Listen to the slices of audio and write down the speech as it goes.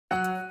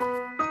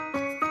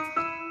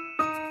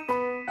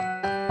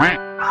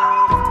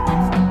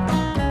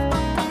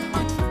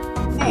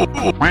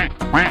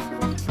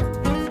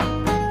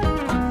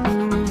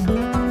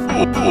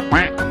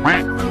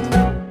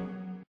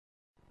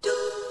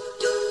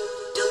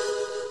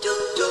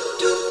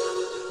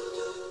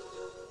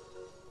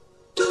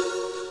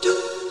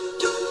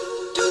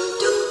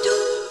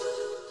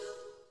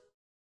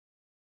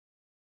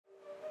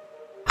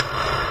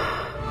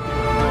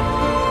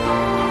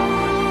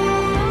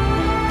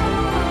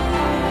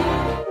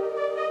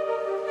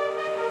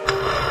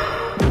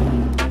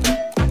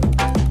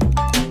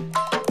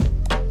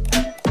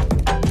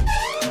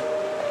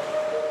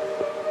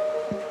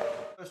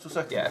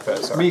Yeah,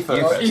 first. Sorry. Me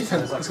first.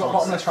 Ethan, it's got a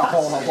bottomless trap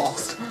hole and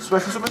lost.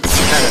 Special summon?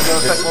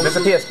 There's a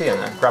PSP in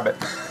there. Grab it.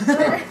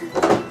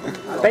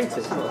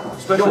 Baited.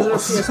 Special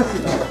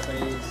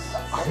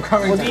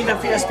What do you need a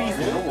PSP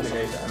for?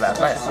 That's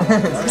right.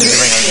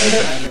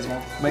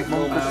 Make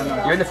more.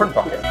 You're in the front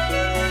pocket.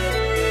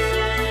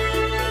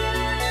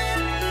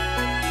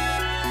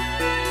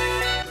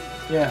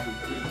 Yeah.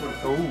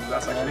 Oh,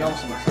 that's actually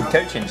awesome.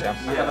 Coaching jam.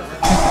 Yeah.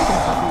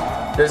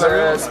 There's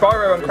a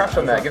Spyro and Crash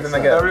on there. Give them a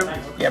go.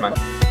 Yeah, man.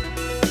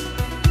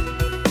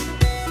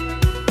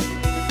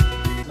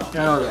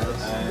 Yeah, I know that.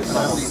 Is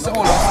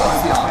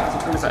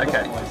that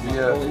okay?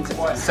 Yeah.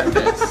 Set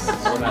this.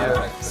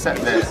 Yeah. Set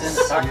this.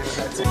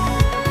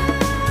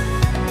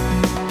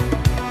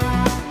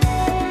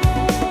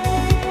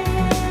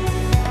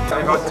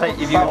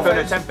 If you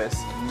Inferno Tempest,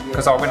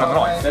 because I'll win on the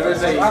line.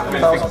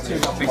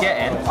 If we get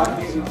in.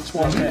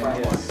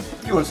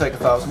 You want to take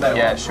 1,000?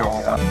 Yeah,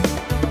 sure.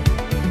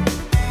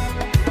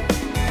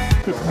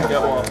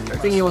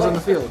 Thingy was on the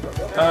field.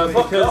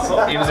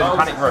 Because he was in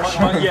panic rush.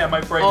 Yeah,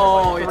 my brain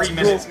was like 3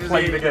 minutes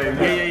play the game.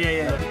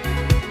 Yeah.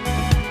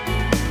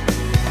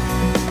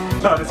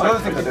 There's another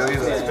thing to do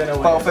either.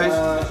 Battle phase.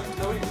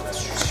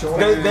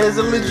 There's a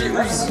legit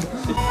reason.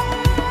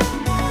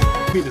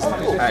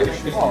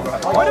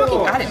 Why don't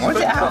you add it? Why is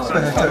it out?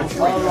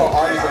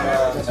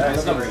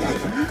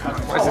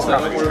 What is this now?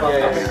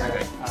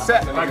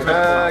 Set. Go.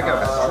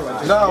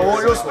 No,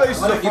 all your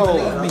spaces are full.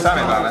 Tell me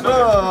about it.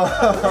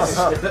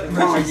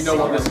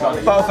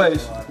 Battle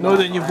phase.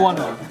 Noden, you've won.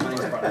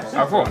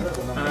 I've won.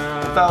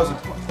 1,000.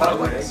 Back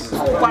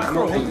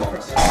row.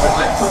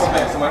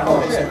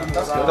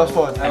 That's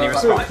fine. Any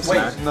response?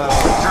 No.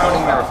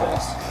 Drowning Mirror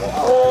Force.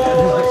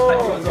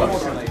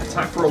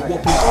 Attack for a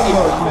whopping.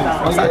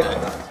 What's that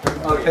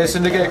doing? It's a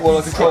negate while I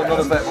control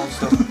another vet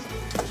monster.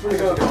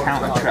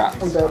 Counter trap.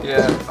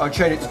 Yeah, I'll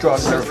chain it to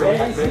Drowning Mirror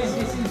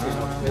Force.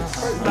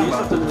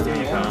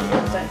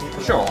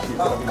 Sure.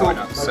 Cool.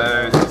 So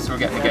we'll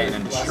get negated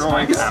and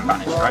destroyed and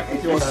banished, right?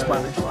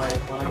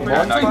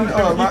 And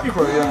Oh,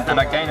 macro, yeah.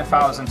 I gain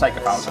 1,000, take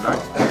 1,000,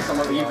 right?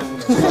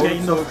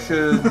 Gain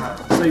option.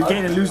 So you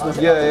gain and lose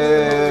nothing.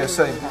 Yeah,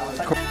 same.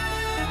 Cool.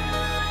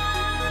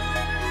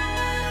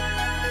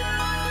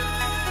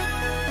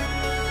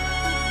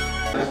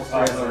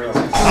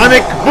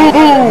 Anic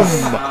boom!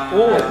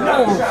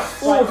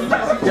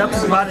 You have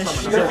to Banish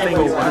the thing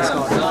with this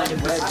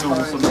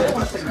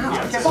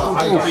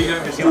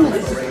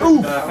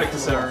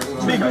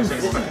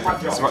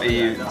So what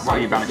are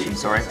you banishing,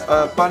 sorry?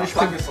 Banish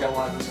ping.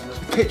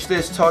 Pitch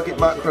this, target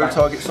macro,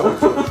 target soul.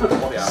 Oh,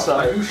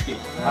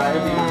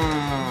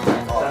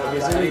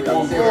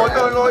 I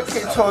don't like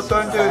it, Todd,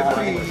 don't do it,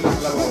 please.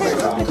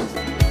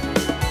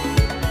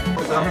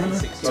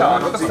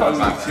 Todd, what the fuck,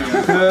 man?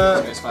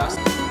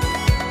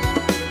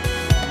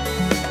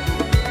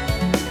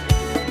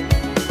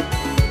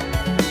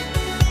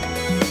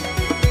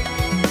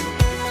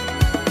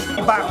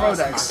 back row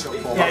decks.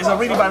 Yeah, it's a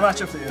really bad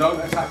matchup for you.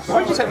 Why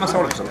did you take my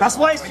soul? That's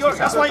why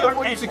you're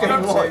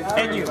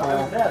NU.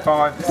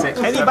 5, 6,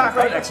 Any back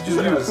row decks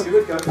you just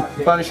lose.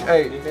 Banish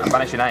 8. I'm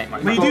banishing 8,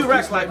 mate. We do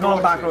rest like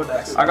non-back row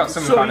decks. I got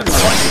some kind of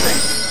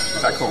thing.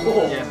 Is that cool?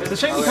 It's a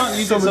shame you can't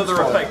use this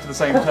other effect at the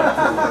same time.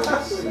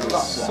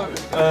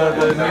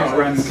 The news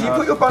rem. Can you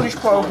put your Banish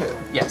pile here?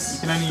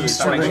 Yes. You can only use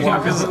something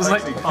because it's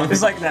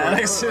like that.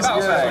 It's just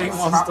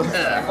monster.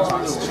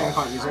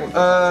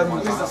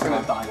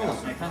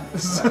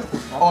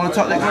 On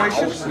attack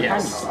declaration?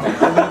 Yes. I'm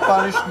going to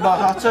banish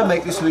Mahata,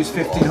 make this lose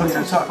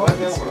 1,500 attack.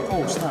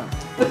 Oh snap.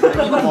 Oh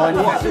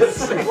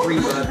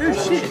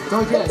shit.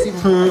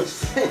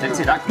 Didn't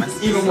see that coming.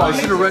 Even I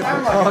should have read the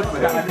card,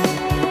 man.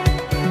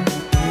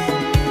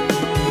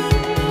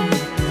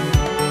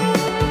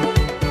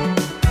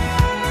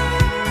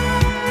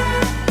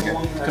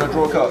 Can I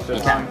draw a card?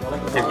 You can,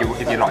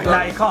 if you like.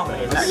 Nah, you can't.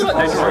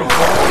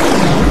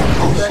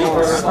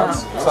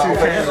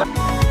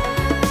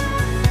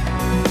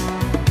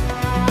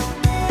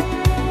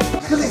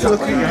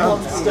 Looking at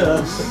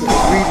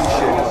reading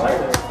shit.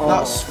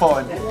 That's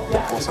fine.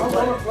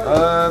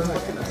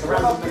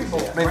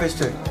 Main phase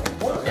 2.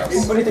 Yes.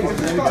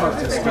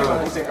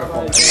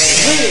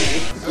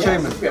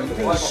 Shaman.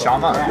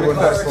 Shaman.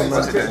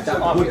 What's it doing? I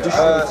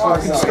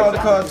can discard a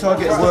card,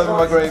 target a worm in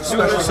my grave,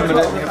 special summon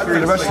it. For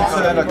the rest of the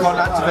turn, I can't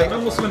activate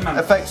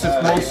effects of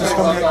monsters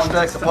from the extra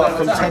deck apart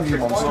from Tenyi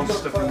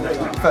monsters.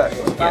 Fair.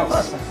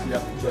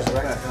 Yes.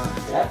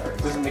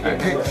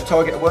 Pitch,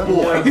 target a worm.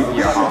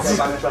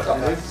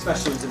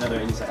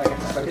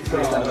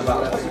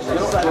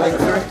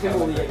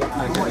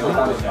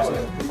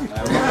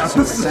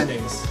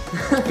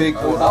 Big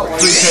one.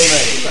 3k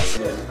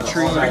mate.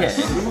 Tree.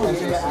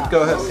 Go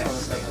ahead.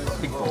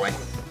 Big boy.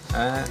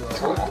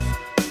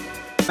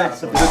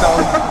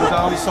 The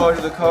downy side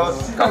of the card.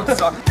 Gold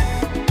suck.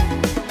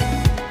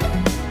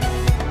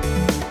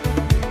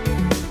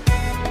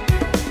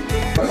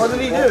 What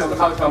did he do?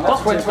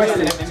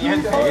 Twisted him in the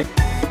end.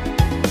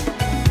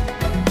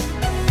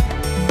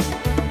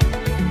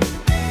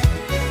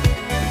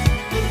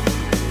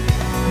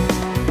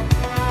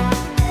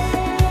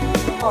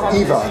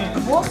 Eva.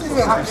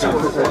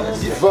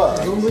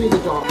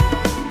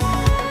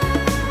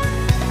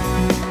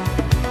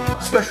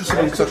 Special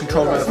summon because I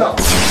control my effect.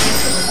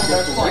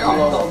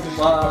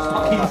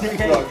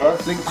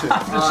 Link to.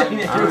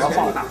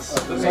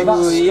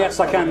 Yes,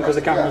 I can because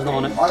the camera's not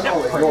on it.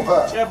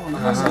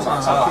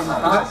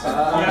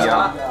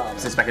 Yeah.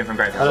 This is back in from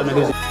grave. I don't know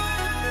who's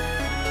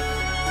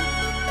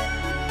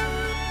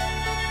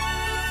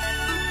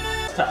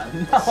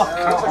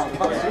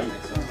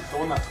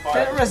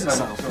Get a resonance.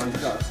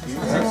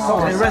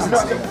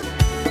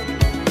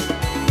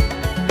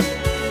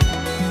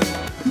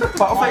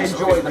 Battleface.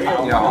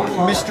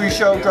 Yeah. Mystery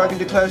Shell Dragon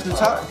declares an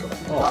attack.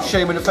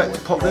 Shaman effect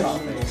to pop this.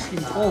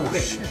 Oh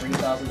shit.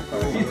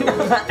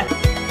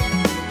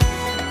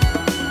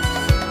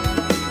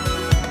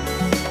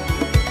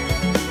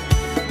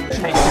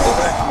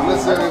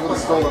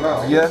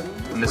 Yeah.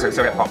 And this will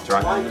still get popped,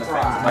 right?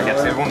 I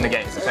guess it won't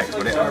negate its effect,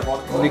 would it?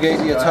 Negate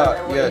the attack.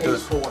 Yeah, it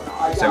does. So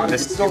will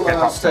this get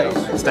popped?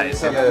 Stays.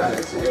 Stays.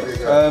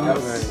 Yeah.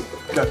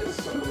 Go.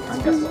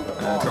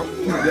 Cool.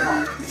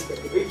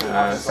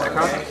 Set a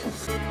card.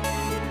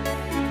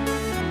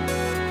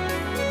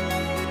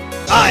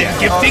 I'm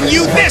gifting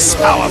you this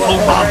powerful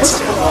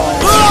monster!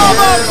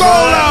 Lava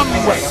Golem!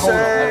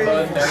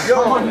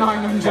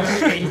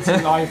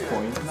 989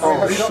 points.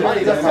 Oh shit. What are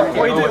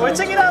you doing? We're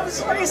taking out his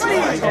sleeves!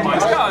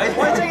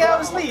 We're taking out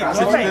his sleeves!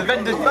 The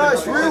vendor, no,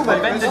 it's real,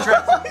 man. Vendor is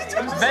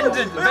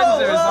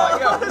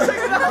like, yo.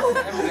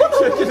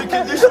 Checking the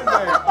condition,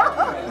 mate.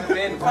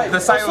 The I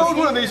sold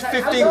one of these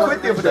 15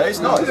 quid the other day, it's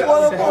nice.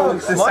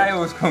 The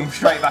sales come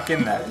straight back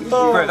in there.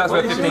 Bro, that's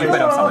worth 15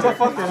 quid on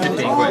something.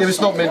 15 quid. It was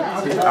not mint.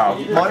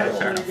 Oh, okay,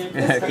 fair enough.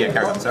 Yeah,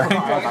 carry on, sorry.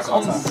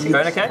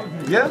 Going okay?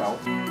 Yeah.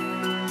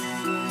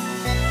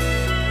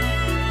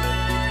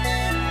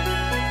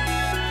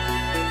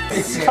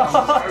 If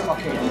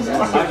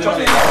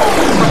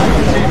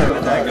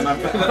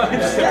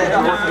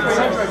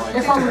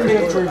I'm going to be a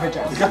true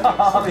vigil.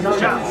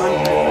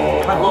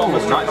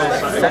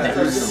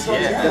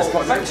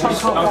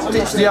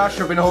 Ditch the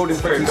ash I've been holding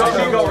for you.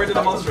 got rid of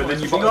the monster,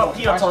 then you got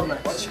Todd, mate.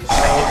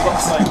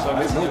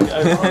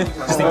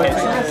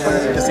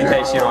 Just in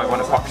case you might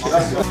want to pop shit.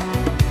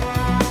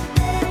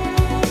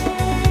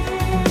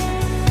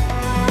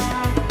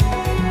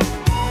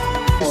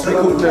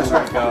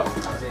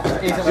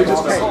 We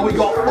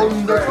got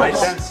under.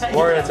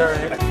 Warrior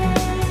turn.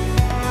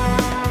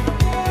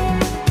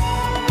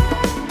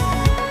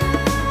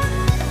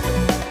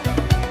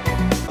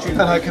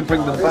 And I can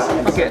bring them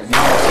back again.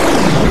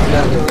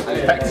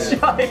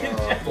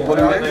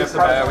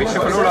 We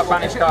shuffle all our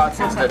Banish cards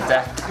into the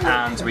deck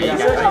and we gain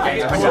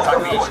 100 attack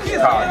with each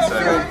card. So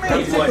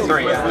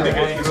 3, 1, 2,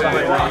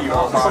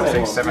 5,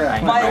 6, 7,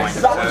 8, 9.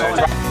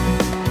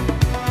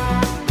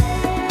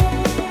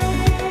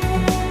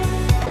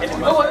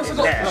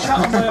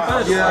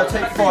 Yeah, I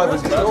take 5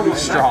 as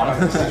Strong.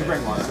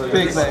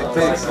 big, mate,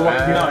 big.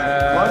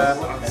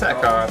 Set a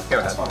card, go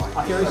ahead. I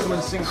can only summon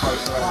synchro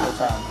for the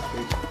time.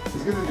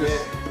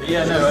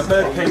 Yeah, no, a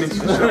bird came into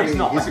the show. It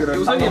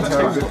was only a 2.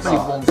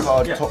 One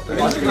card top there.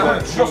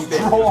 Just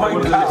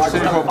drawing cards.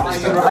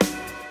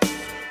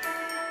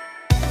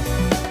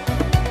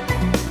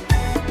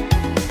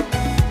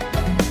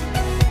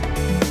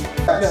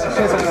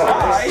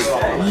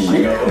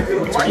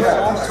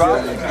 24,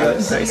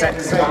 12,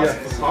 36. Go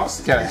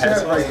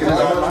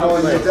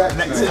ahead.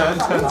 Next turn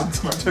turns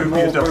into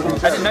Utopia double. I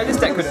didn't know this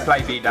deck could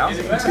play beatdown.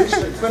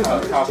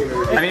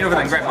 I mean, other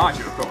than Great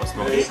Margin, of course,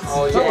 but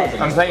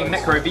I'm playing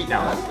Necro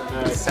beatdown.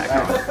 Set a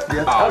card.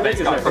 Oh,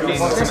 it's got fucking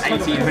some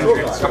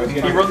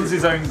 1800s. He runs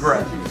his own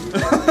grave.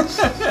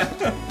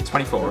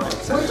 24, right?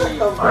 So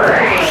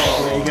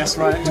Yeah, you guessed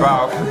right.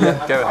 12.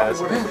 Go ahead.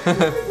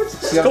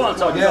 Come on,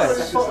 Todd.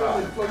 Yes.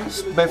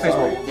 Main phase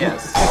 1.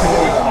 Yes.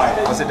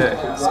 What's it do?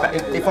 Spec.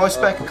 If I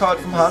spec a card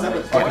from hand,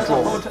 I can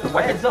draw. That's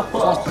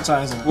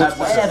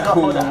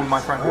Cool, my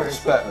friend.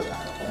 Spec.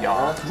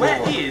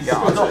 Where is the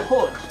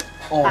hood?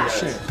 Oh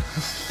shit.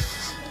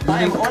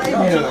 I am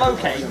unable to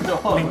locate the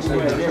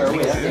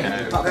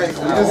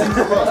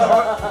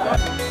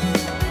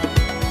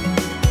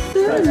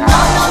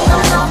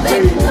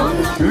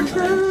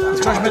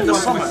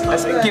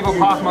Let's give up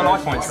half my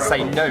life points to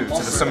say no to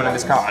the summon of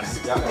this card.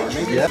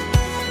 Yeah.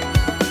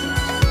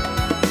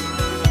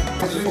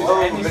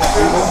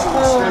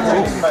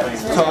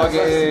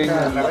 Targeting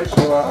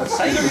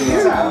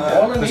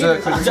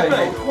Berserker and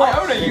Tenyi. I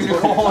own a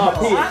unicorn!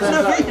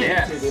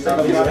 Yeah. Is this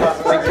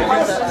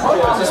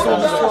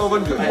one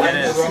 1200? It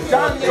is.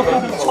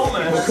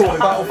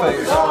 Battle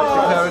phase.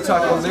 Prepare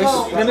attack on this.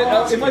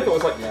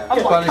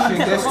 Banishing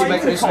this to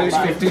make this lose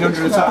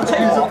 1500 attack.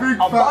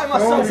 I'll buy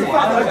myself a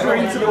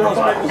green to the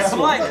I'm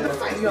like,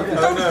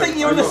 don't think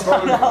you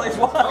understand how this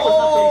works.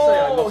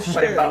 Oh,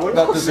 shit.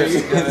 That does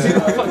it.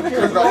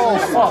 Oh,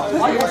 fuck.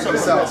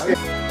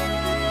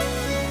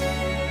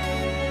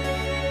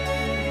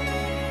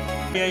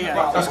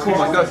 Yeah. That's cool,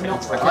 my god.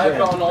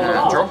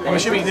 I'm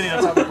assuming he didn't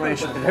have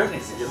preparation.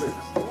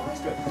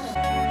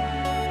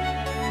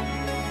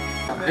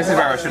 This is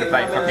where I should have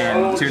played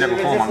fucking 2 level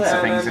 4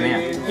 monster things in here.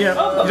 Yeah.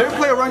 You don't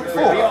play a rank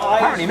 4?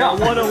 Apparently not.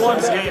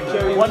 101's game.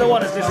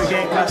 101 is different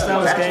game.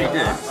 Castell's game.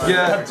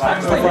 Yeah.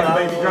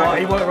 Oh,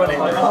 he won't run it.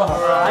 I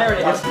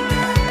already have.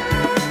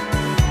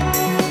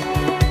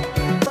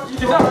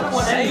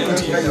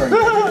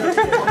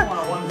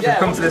 We've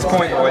come to this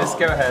point, boys.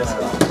 Go ahead.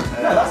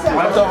 Right,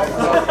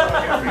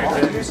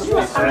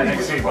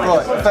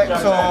 effect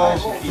of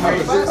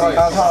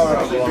Alhara.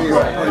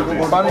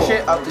 Banish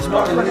it at this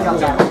point.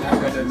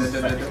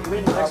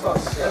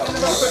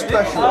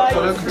 Special, so I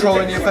don't control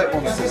any effect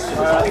monsters.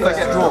 Effect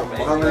get dropped.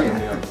 Perfect.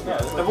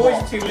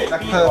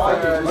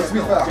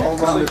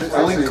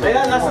 Link.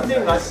 That's the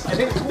thing, like, I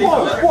think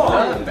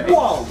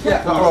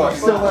Alright.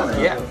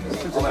 Yeah.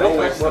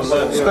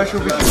 Special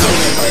vision.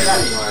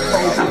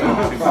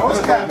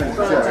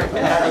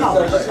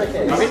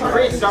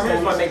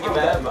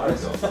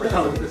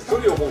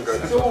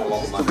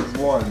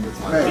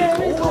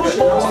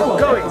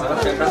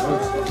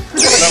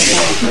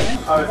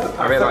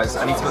 I realise I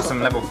need to put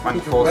some level 4 in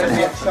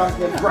here.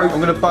 I'm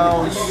going to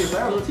bounce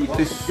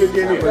this.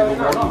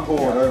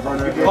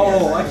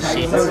 Oh,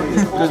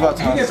 goes back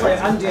to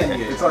hand.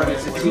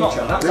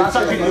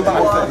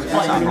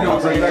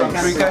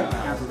 3k.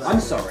 I'm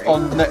sorry.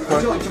 On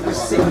Necro.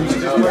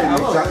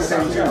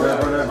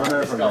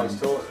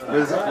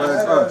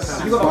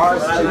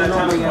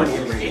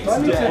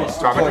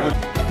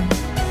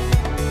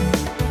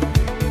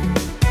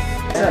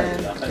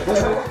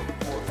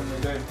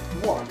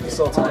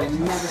 Sort of. I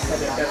never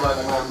said it.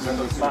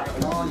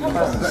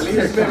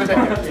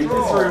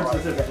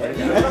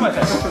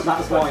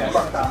 That's why I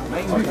said that.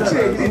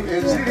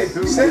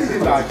 Who said he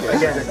didn't like it?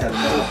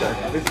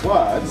 His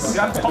words.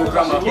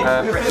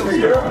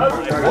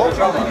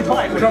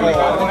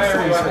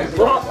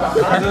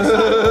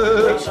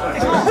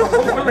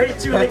 Rate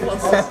 2 link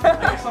ones.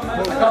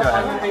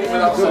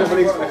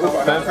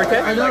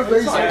 Berserker? I know,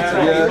 basically.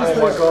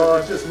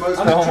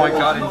 Oh my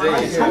god,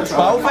 indeed.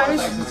 Battle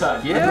phase?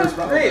 Yeah.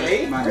 Really?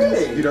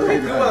 You don't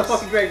even know.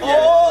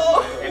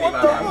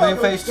 Main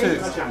phase 2.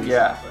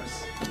 Yeah.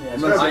 I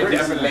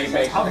definitely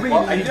make. I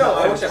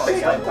wish I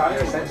fixed that.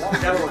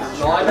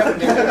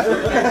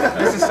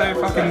 This is so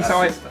fucking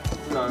tight.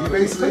 You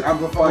basically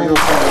amplify your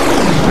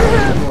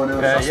everyone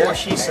else. That's what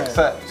she said.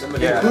 Effect.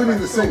 Yeah. Including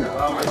the singer.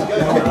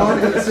 You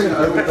can't get the singer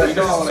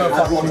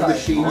over the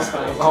machines.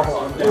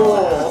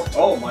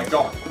 Oh my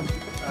god.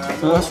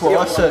 So that's what I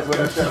said when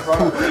I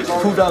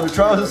pulled down the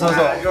trousers. I was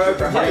like,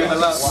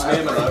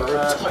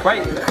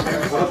 Wait.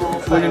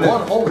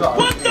 Hold up.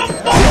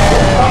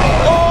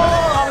 Oh,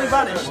 I'm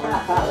banished.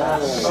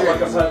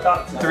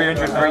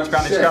 300 for each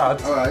banished card.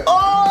 Alright.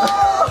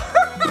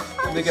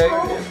 negate.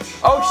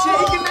 Oh shit,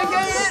 he can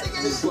negate it!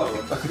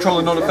 I control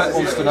a non-effect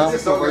monster now. Oh!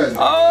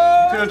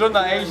 You could have done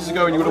that ages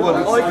ago and you would have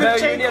won. Oh, you could No, have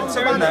you chained only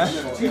had 2 in there.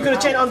 You could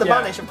have chained on the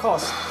Banish, of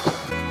course.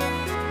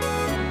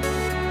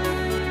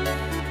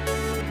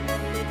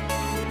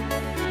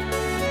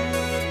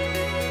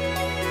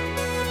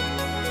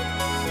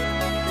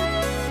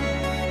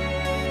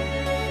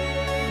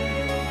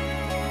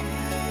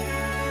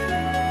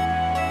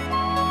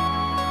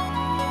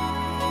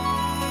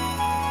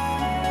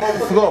 I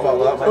forgot about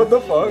that. What the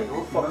fuck?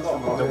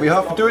 We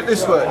have to do it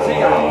this way.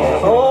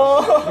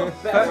 Oh!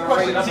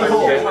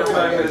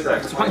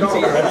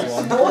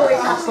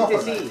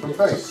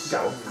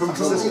 Come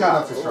to this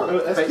cat.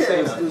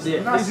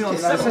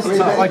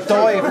 I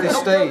die if this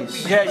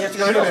stays. Yeah, you have to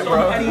go into it,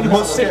 bro.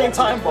 What's ticking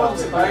time bomb?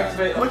 I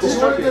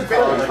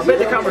bet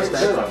the camera's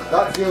dead.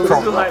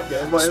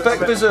 Spec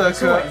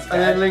Berserker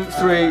and then Link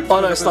 3. Oh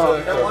no,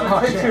 stop.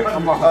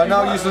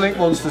 Now use the Link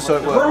monster so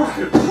it works.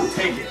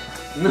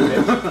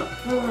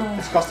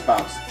 It's cost a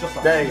bounce.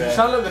 There you go.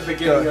 Sound like the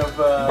beginning of.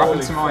 What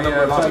happened to my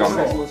last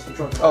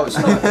one? Oh, it's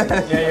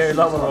Yeah,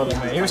 that one rolling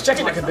me. He was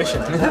checking the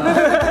condition. I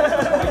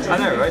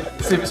know, right?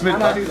 see if it's mid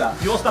back.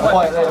 Your stuff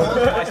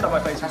I stuff my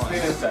face with mine.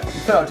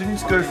 No, I didn't need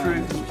to go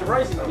through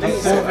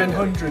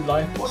 700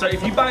 line. So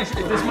if you banish,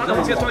 if this man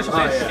gets banished with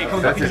this, it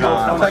comes back into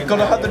your Thank God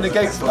I had the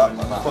negate for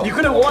that. You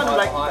could have won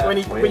like when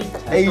he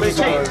Ages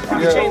chained. ago.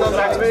 You chained on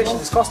the activation.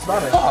 It's cost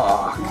Banish.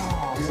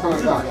 He's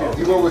coming back.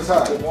 He will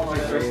return.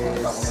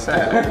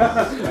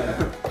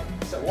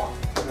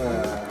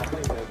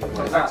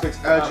 Activates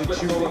urgent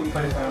shooting.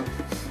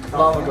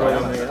 Lava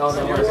Golem. Oh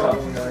no, where's Lava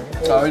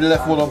Golem? I only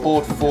left one on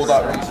board for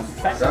that reason.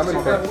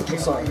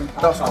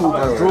 That's cool,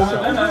 man. Draw.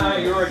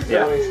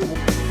 Yeah.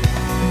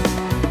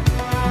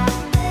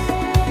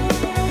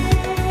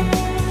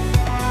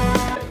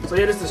 So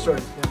yeah, this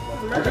destroyed.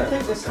 I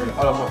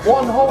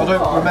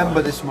don't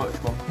remember this much,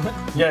 man.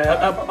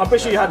 Yeah, I'm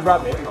pretty sure you had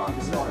Rabbit.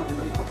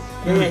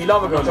 Yeah, he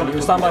Lava Golem. He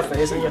was stand by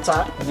face and he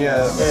attacked.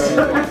 Yeah. I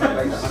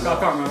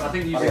can't remember. I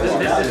think you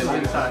this is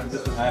inside.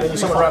 Then you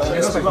summon Rabbit.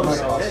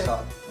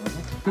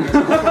 I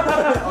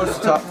was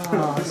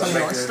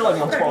attacked. Still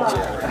only on 12.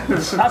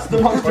 That's the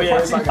most. Oh yeah,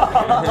 it's like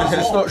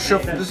It's not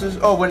shuffle. This is.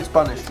 Oh, when it's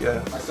banished.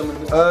 Yeah.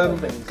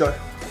 Go.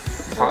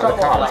 Part of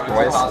the cards,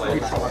 boys.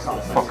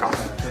 Fuck off.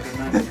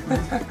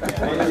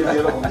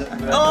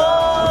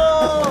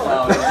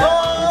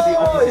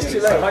 oh, it's too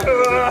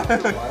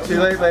late. Too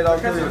late, mate. I'll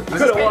kill you.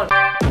 Could have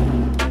won.